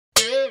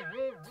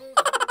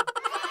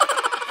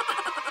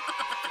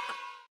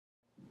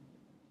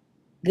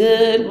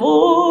Good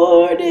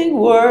morning,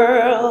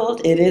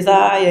 world. It is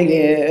I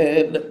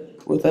again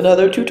with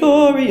another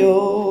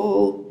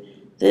tutorial.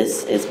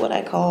 This is what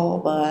I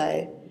call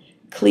my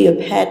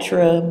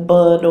Cleopatra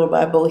bun or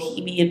my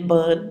Bohemian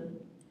bun.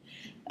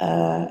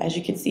 As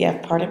you can see,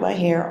 I've parted my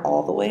hair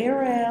all the way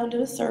around in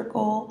a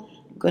circle.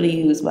 I'm going to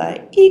use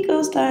my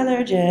Eco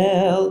Styler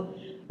gel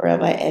around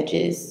my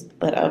edges,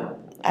 but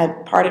I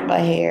parted my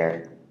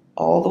hair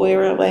all the way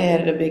around my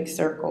head in a big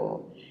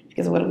circle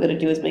because what I'm going to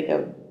do is make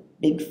a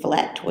big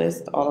flat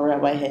twist all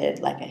around my head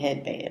like a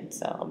headband.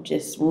 So I'm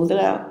just smoothing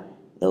out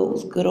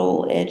those good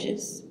old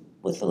edges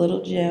with a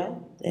little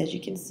gel, as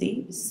you can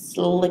see,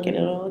 slicking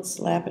it on,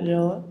 slapping it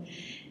on.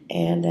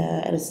 And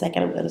in a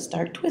second, I'm going to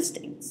start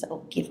twisting.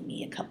 So give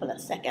me a couple of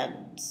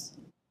seconds.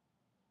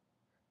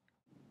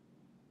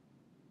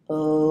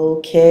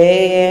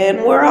 Okay,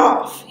 and we're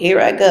off.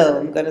 Here I go.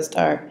 I'm going to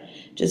start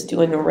just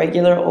doing a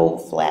regular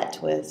old flat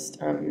twist.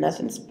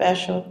 Nothing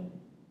special.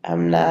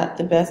 I'm not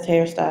the best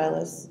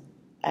hairstylist.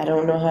 I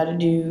don't know how to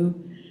do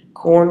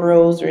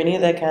cornrows or any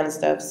of that kind of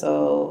stuff.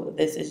 So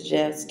this is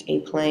just a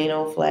plain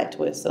old flat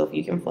twist. So if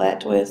you can flat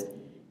twist,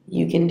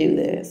 you can do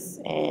this.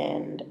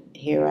 And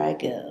here I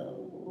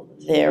go.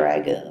 There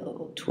I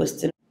go.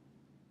 Twisting.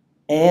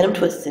 And I'm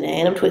twisting,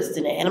 and I'm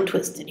twisting, and I'm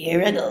twisting.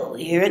 Here I go,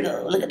 here I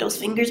go. Look at those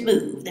fingers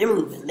move. They're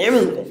moving, they're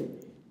moving.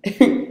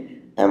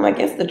 I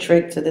guess the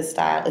trick to this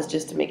style is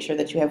just to make sure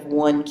that you have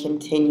one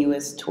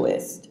continuous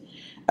twist.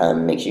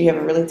 Make sure you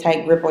have a really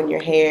tight grip on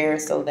your hair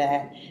so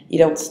that you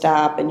don't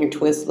stop and your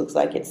twist looks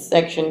like it's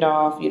sectioned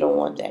off. You don't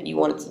want that. You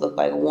want it to look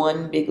like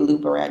one big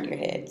loop around your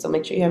head. So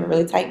make sure you have a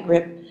really tight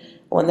grip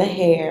on the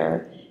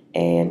hair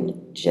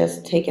and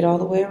just take it all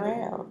the way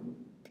around.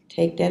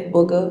 Take that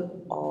booger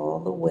all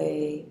the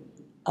way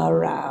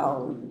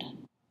around.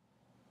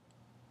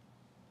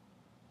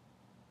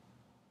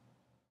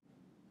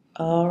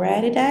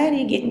 Alrighty,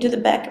 dighty, getting to the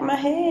back of my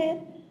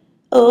head.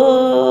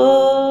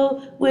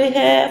 Oh, we're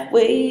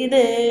halfway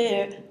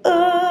there.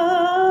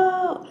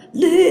 Oh,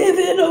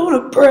 living on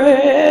a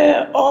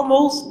prayer,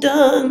 almost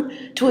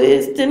done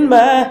twisting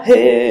my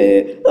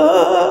hair.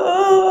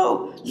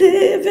 Oh,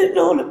 living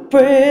on a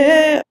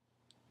prayer.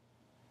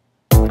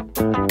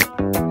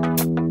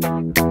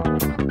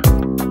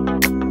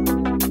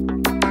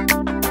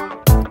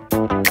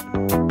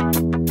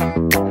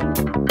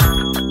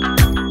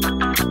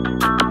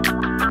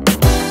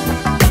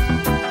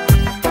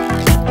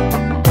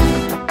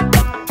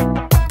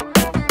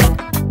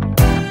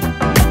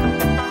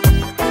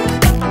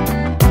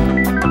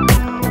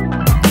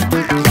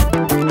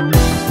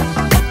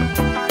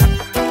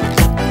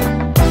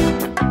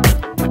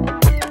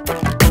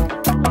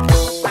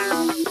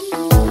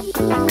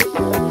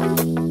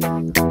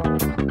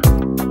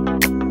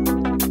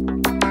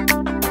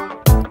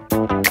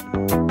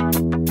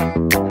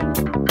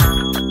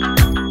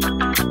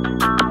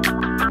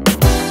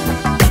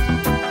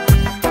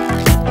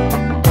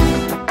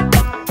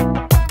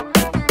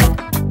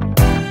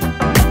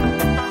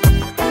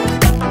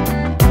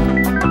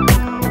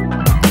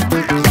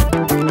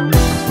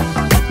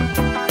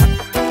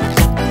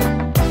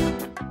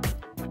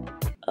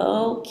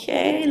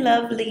 Okay,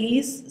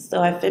 lovelies.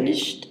 So I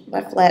finished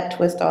my flat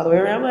twist all the way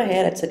around my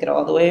head. I took it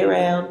all the way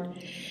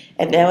around.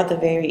 And now at the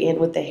very end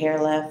with the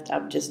hair left,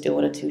 I'm just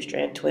doing a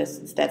two-strand twist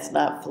since that's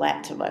not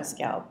flat to my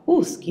scalp.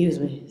 Ooh, excuse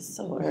me. It's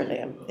so early.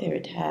 I'm very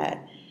tired.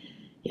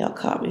 Y'all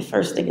caught me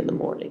first thing in the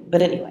morning.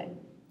 But anyway,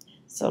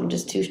 so I'm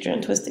just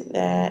two-strand twisting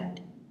that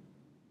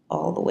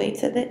all the way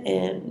to the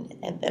end.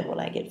 And then when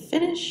I get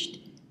finished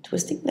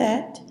twisting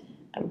that,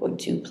 I'm going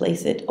to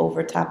place it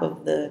over top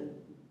of the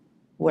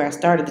where I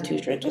started the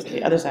two-strand twist,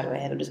 the other side of my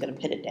head. I'm just going to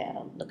pin it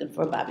down, looking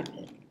for a bobby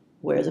pin.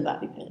 Where's a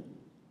bobby pin?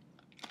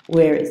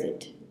 Where is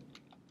it?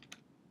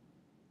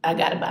 I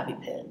got a bobby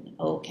pin.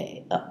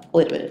 Okay. Oh,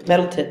 wait a minute.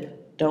 Metal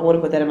tip. Don't want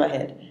to put that in my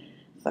head.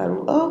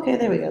 Oh, okay,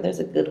 there we go. There's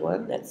a good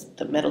one. That's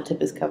the metal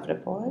tip is covered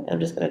upon. I'm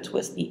just going to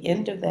twist the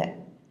end of that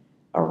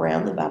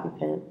around the bobby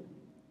pin.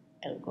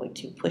 And I'm going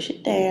to push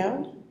it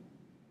down.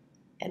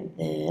 And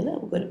then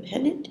I'm going to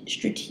pin it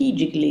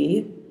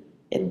strategically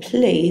in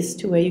place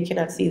to where you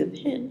cannot see the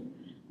pin,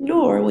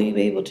 nor will you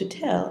be able to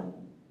tell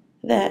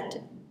that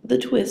the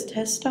twist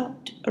has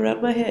stopped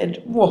around my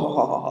head.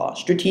 Whoa,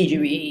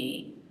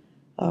 strategery.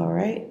 All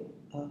right.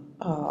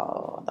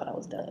 Oh, I thought I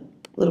was done.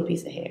 Little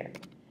piece of hair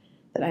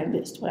that I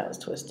missed when I was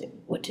twisting.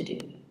 What to do?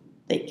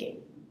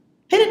 Thinking.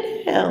 Pin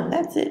it down.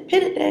 That's it.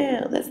 Pin it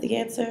down. That's the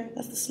answer.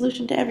 That's the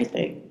solution to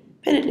everything.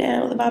 Pin it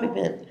down with a bobby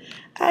pin.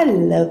 I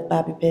love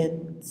bobby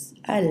pins.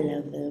 I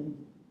love them.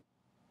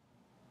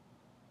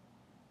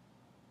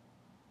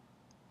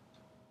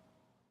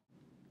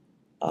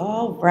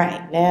 All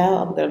right, now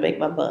I'm gonna make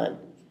my bun.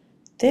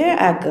 There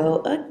I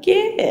go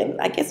again.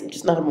 I guess I'm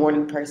just not a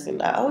morning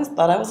person. I always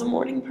thought I was a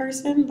morning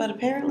person, but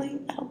apparently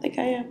I don't think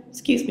I am.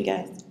 Excuse me,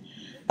 guys.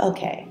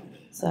 Okay,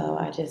 so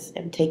I just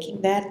am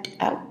taking that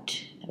out,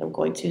 and I'm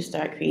going to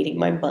start creating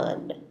my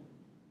bun.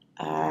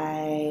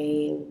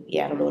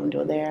 Yeah, I don't know what I'm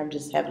doing there. I'm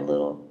just having a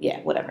little, yeah,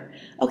 whatever.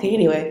 Okay,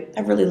 anyway,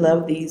 I really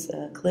love these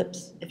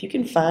clips. If you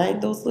can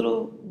find those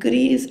little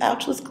goodies,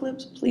 ouchless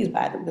clips, please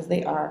buy them because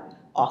they are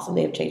awesome.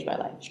 They have changed my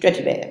life.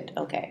 Stretchy band,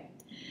 okay.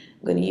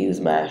 I'm going to use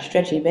my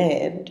stretchy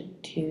band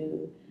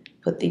to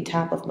put the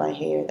top of my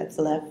hair that's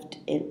left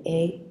in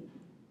a,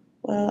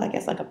 well, I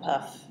guess like a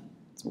puff.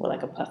 It's more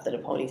like a puff than a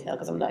ponytail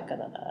because I'm not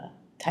going to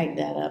tighten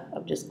that up.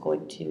 I'm just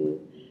going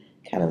to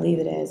kind of leave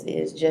it as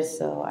is just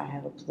so I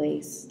have a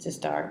place to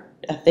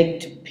start, a thing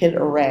to pin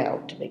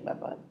around to make my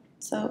bun.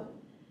 So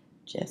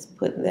just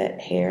put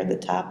that hair at the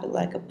top and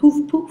like a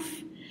poof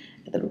poof.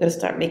 And then I'm going to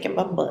start making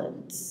my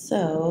bun.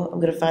 So I'm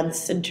going to find the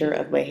center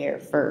of my hair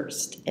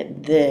first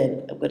and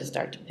then I'm going to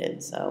start to pin.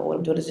 So what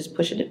I'm doing is just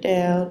pushing it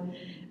down,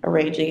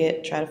 arranging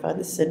it, trying to find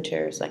the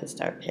center so I can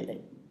start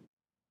pinning.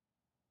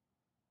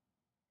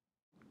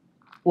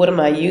 What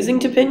am I using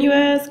to pin, you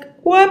ask?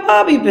 Why,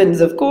 bobby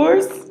pins, of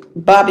course.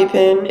 Bobby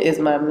pin is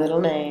my middle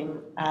name.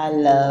 I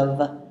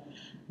love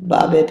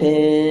bobby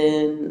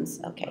pins.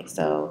 Okay,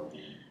 so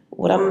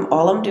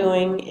all I'm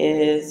doing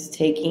is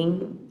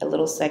taking a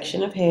little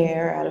section of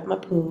hair out of my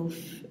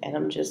poof and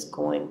I'm just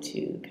going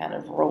to kind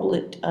of roll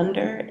it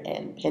under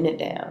and pin it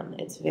down.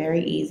 It's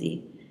very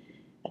easy.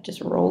 I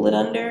just roll it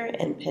under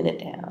and pin it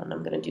down.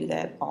 I'm going to do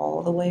that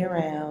all the way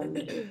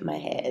around my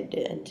head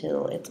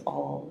until it's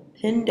all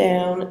pinned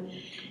down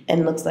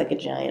and looks like a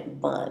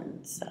giant bun.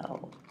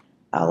 So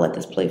I'll let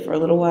this play for a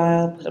little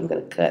while, but I'm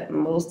going to cut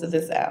most of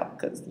this out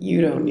because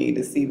you don't need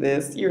to see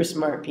this. You're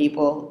smart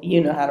people.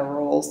 You know how to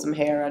roll some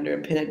hair under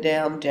and pin it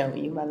down, don't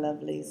you, my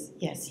lovelies?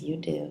 Yes, you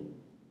do.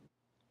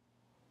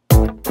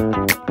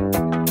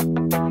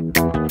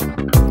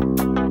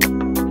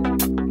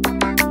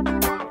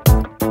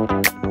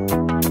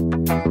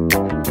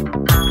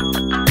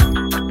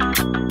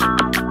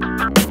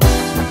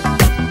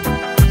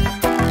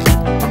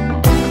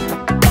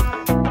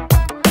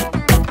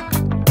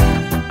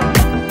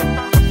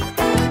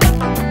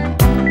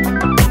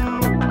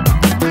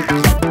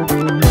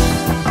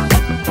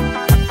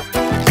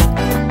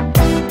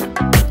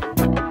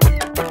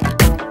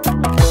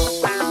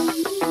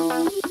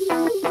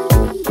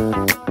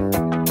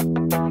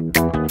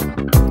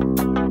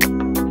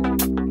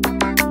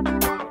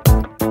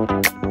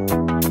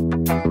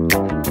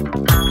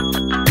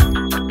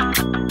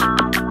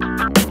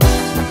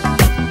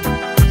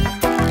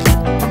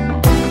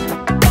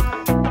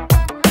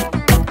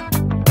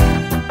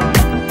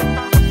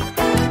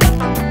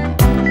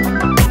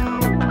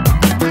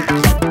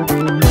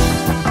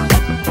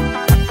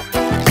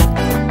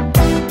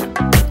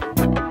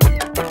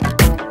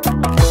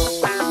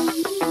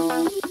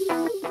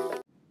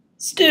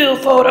 Still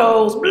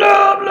photos,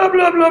 blah, blah,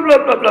 blah, blah, blah,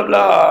 blah, blah,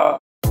 blah.